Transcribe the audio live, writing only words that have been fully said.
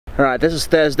Alright, this is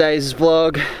Thursday's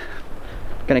vlog.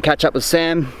 Gonna catch up with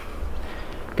Sam.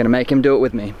 Gonna make him do it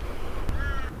with me.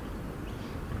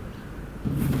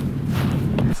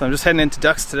 So I'm just heading into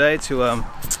Dux today to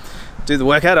do the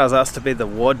workout. I was asked to be the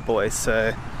ward boy,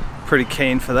 so pretty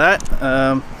keen for that.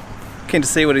 Keen to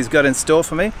see what he's got in store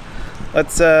for me.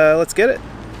 Let's get it.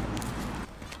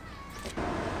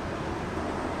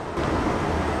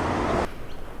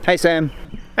 Hey Sam.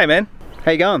 Hey man.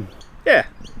 How you going? Yeah,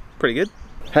 pretty good.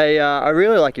 Hey, I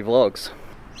really like your vlogs.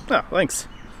 Oh, thanks.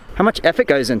 How much effort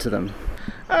goes into them?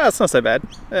 It's not so bad.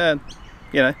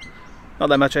 You know, not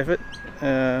that much effort.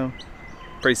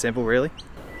 Pretty simple, really.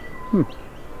 So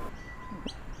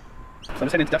I'm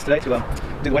just heading into Dux today to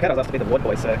do the workout. I was asked to be the ward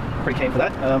boy, so pretty keen for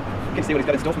that. Keen to see what he's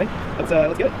got in store for me. Let's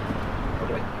get it.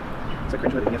 Okay. So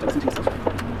cringe when you have to listen to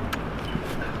yourself.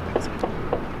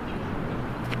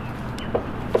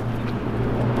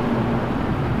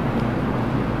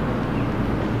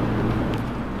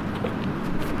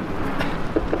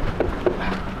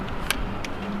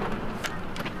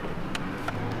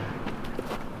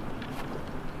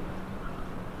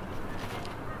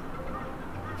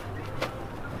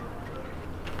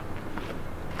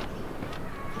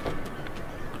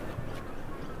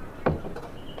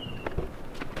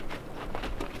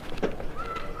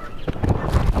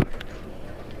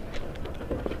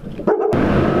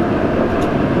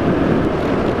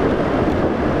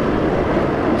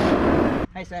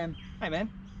 Hey Sam. Hey man.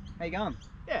 How you going?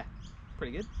 Yeah,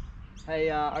 pretty good.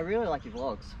 Hey, I really like your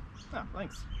vlogs. Oh,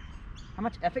 thanks. How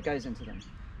much effort goes into them?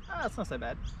 It's not so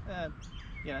bad.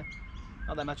 You know,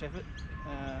 not that much effort.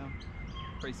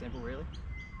 Pretty simple, really.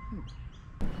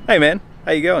 Hey man,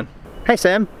 how you going? Hey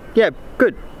Sam. Yeah,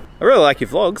 good. I really like your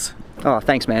vlogs. Oh,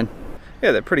 thanks man.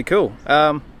 Yeah, they're pretty cool.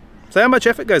 So how much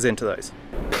effort goes into those?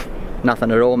 Nothing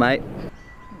at all, mate.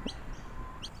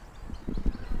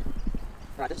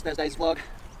 Right, this is Thursday's vlog.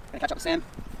 Gonna catch up with Sam.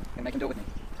 Gonna make him do it with me.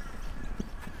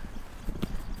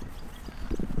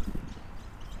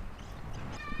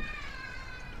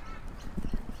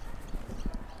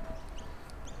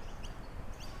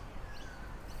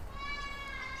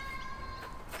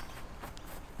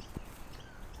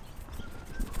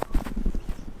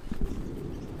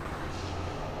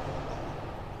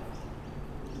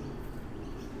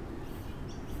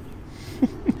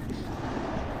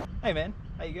 Hey man,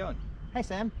 how you going? Hey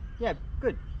Sam. Yeah,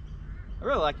 good. I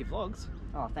really like your vlogs.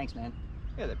 Oh, thanks man.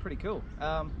 Yeah, they're pretty cool.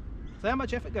 So how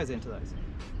much effort goes into those?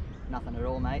 Nothing at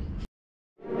all, mate.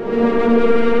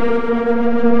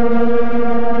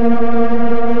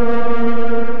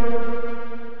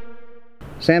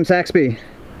 Sam Saxby.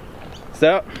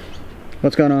 So,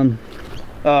 What's going on?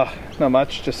 oh, not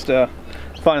much. Just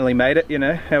finally made it. You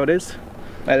know how it is.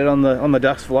 Made it on the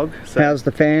Dux vlog. So How's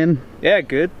the fan? yeah,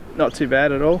 good. Not too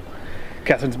bad at all.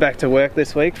 Catherine's back to work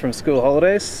this week from school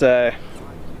holidays, so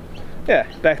yeah,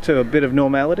 back to a bit of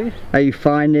normality. Are you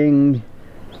finding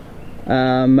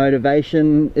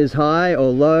motivation is high or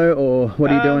low, or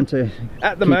what are you doing to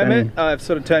At the keep moment, aiming? I've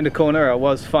sort of turned a corner. I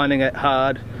was finding it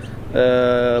hard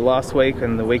last week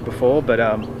and the week before, but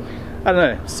I don't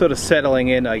know, sort of settling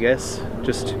in, I guess.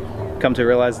 Just come to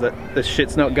realize that this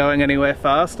shit's not going anywhere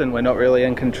fast and we're not really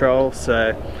in control,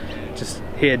 so just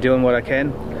here doing what I can.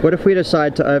 What if we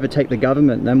decide to overtake the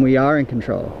government, then we are in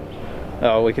control?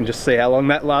 Oh, we can just see how long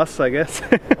that lasts, I guess.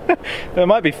 It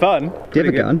might be fun. Do you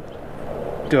have a gun?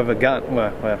 Do I have a gun?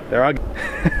 Well, there are.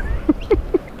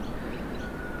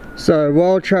 So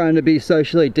while trying to be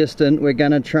socially distant, we're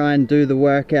gonna try and do the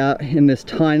workout in this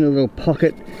tiny little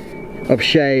pocket of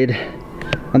shade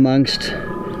amongst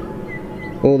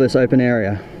all this open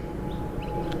area.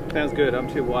 Sounds good.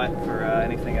 I'm too white for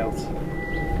anything else.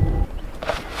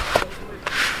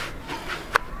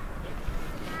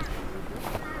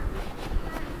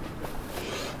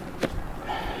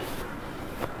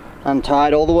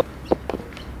 Untied all the way.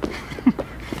 I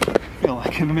feel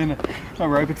like I'm in a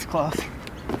aerobics class.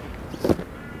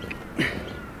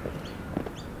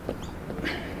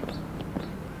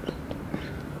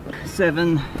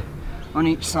 Seven on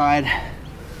each side,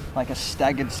 like a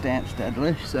staggered stance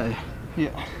deadlift. So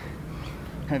Yeah.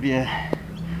 have your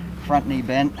front knee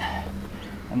bent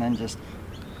and then just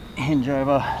hinge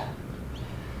over.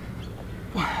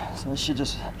 So this should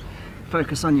just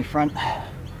focus on your front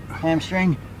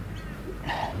hamstring.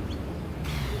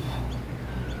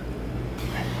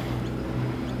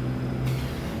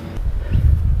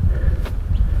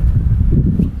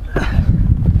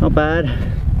 Not bad.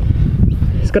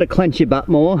 Just got to clench your butt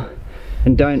more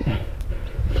and don't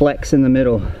flex in the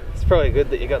middle. It's probably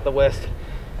good that you got the worst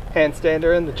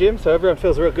handstander in the gym, so everyone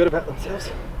feels real good about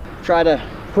themselves. Try to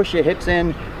push your hips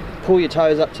in, pull your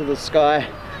toes up to the sky,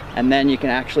 and then you can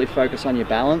actually focus on your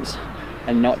balance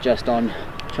and not just on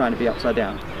trying to be upside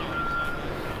down.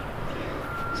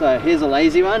 So here's a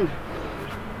lazy one.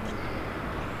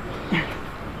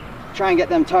 Try and get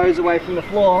them toes away from the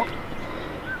floor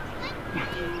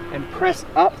and press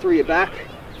up through your back.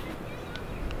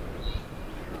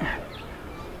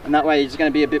 And that way you're just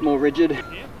going to be a bit more rigid.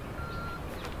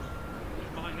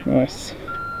 Nice.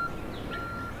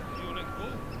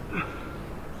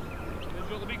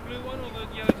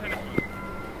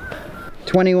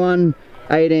 21,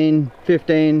 18,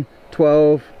 15,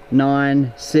 12,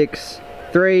 9, 6,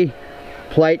 3.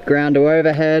 Plate ground to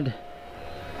overhead.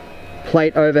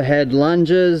 Plate overhead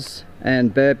lunges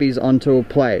and burpees onto a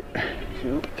plate.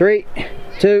 3,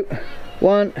 2,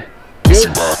 1. Pussy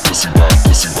by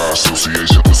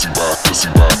association, pussy by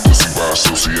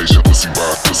association, pussy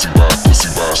by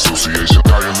association.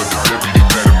 Now you let the deputy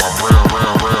mad in my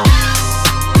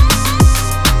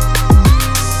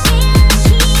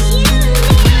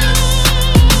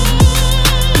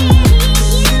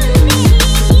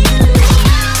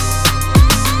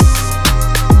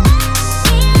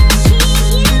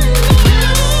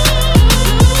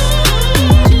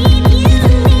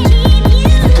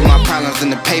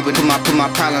brown. Put my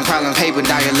problems paper,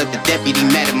 dial up the deputy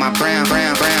mad at my brown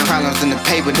problems in the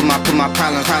paper. Put my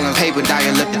problems paper,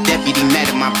 dial up the deputy mad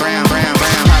at my brown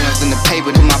problems in the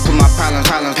paper. Put my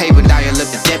problems paper, dial up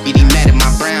the deputy mad at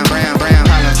my brown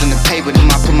problems in the paper. Put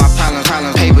my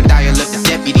problems paper, dial up the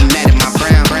deputy mad at my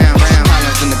brown problems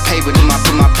in the paper. Put my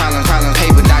problems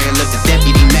paper, dial up the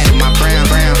deputy mad at my brown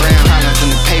problems in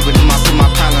the paper. Put my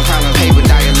problems paper,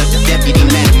 dial up the deputy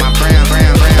mad at my brown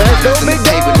problems in the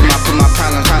paper. Put my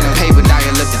problems paper,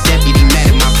 dial up the deputy mad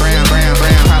at my brown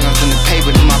problems in the paper.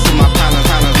 Put my problems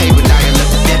paper, dial up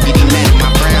the deputy mad at my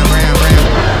brown.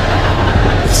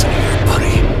 Listen here,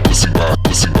 buddy. Pussy by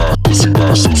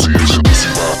association, pussy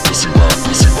by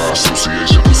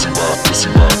association, pussy by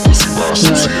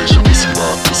association,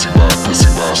 pussy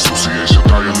by association.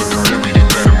 Dial up the deputy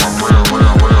mad at my brown.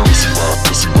 Pussy by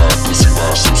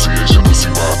association, pussy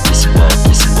by association,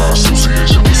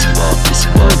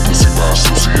 pussy by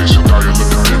association. Dial up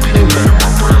the deputy mad at my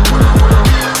brown.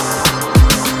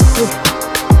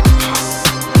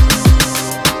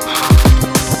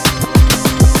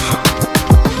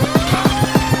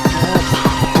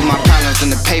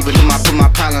 Put my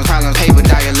problems paper,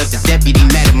 dial up the deputy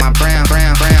mad at my brown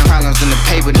problems in the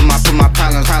paper. Put my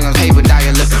problems paper,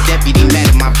 dial up the deputy mad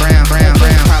at my brown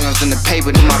problems in the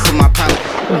paper. Put my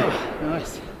problems.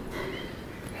 Nice.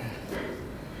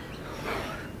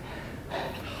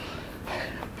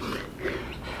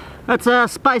 That's a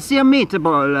spicy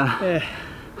meatball. Yeah.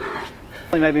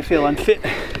 It made me feel unfit.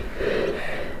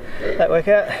 That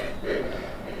workout.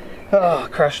 Oh,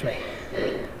 crushed me.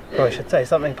 Probably should say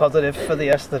something positive for the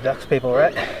rest of the Dux people,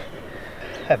 right?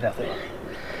 Have nothing.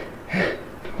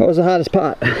 What was the hardest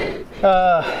part?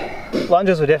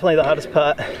 Lunges were definitely the hardest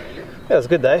part. It was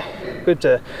good though. Good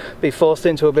to be forced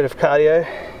into a bit of cardio.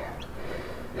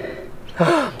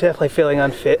 I'm definitely feeling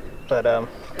unfit, but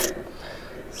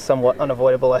somewhat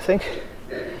unavoidable, I think.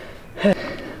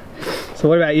 So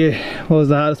what about you? What was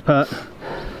the hardest part?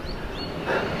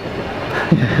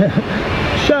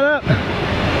 Shut up!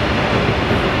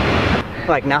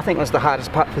 Like nothing was the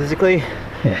hardest part physically,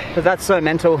 Yeah. but that's so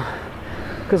mental,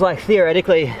 because like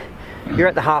theoretically you're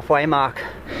at the halfway mark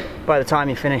by the time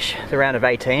you finish the round of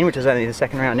 18, which is only the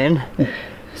second round in.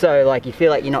 So like you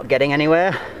feel like you're not getting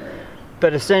anywhere,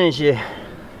 but as soon as you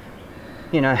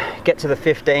know, get to the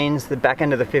 15s, the back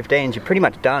end of the 15s, you're pretty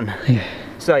much done. Yeah.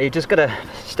 So you just got to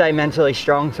stay mentally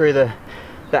strong through the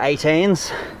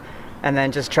 18s and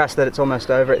then just trust that it's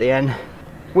almost over at the end.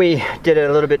 We did it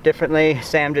a little bit differently.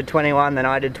 Sam did 21, then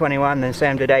I did 21, then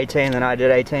Sam did 18, then I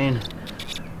did 18.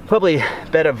 Probably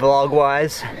better vlog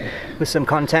wise with some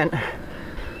content.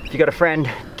 If you got a friend,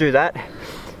 do that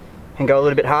and go a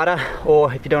little bit harder,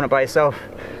 or if you're doing it by yourself,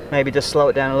 maybe just slow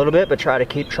it down a little bit, but try to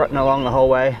keep trotting along the whole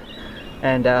way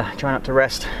and try not to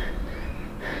rest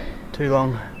too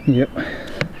long. Yep. I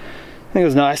think it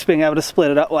was nice being able to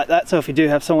split it up like that, so if you do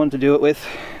have someone to do it with,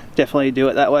 definitely do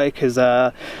it that way, because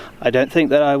I don't think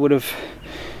that I would have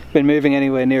been moving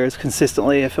anywhere near as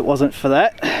consistently if it wasn't for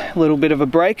that little bit of a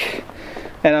break.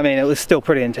 And I mean, it was still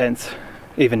pretty intense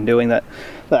even doing that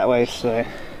way, so.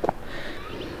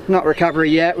 Not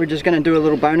recovery yet, we're just going to do a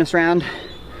little bonus round.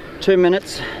 2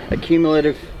 minutes, a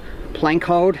cumulative plank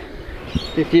hold.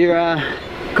 If you're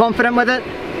confident with it,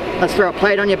 let's throw a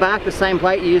plate on your back, the same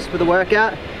plate you used for the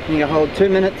workout, and you hold 2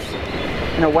 minutes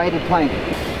in a weighted plank.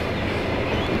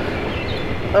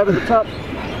 Over the top,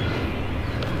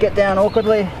 get down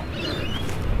awkwardly.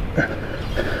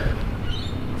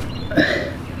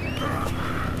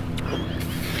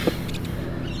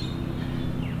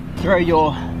 throw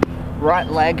your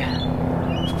right leg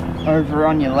over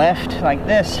on your left like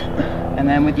this, and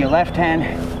then with your left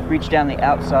hand reach down the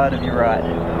outside of your right.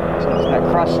 So it's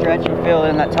that cross stretch you feel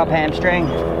in that top hamstring.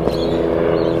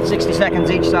 60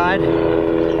 seconds each side.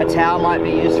 A towel might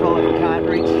be useful if you can't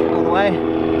reach all the way.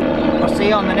 I'll see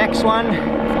you on the next one,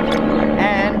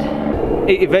 and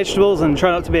eat your vegetables and try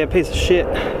not to be a piece of shit.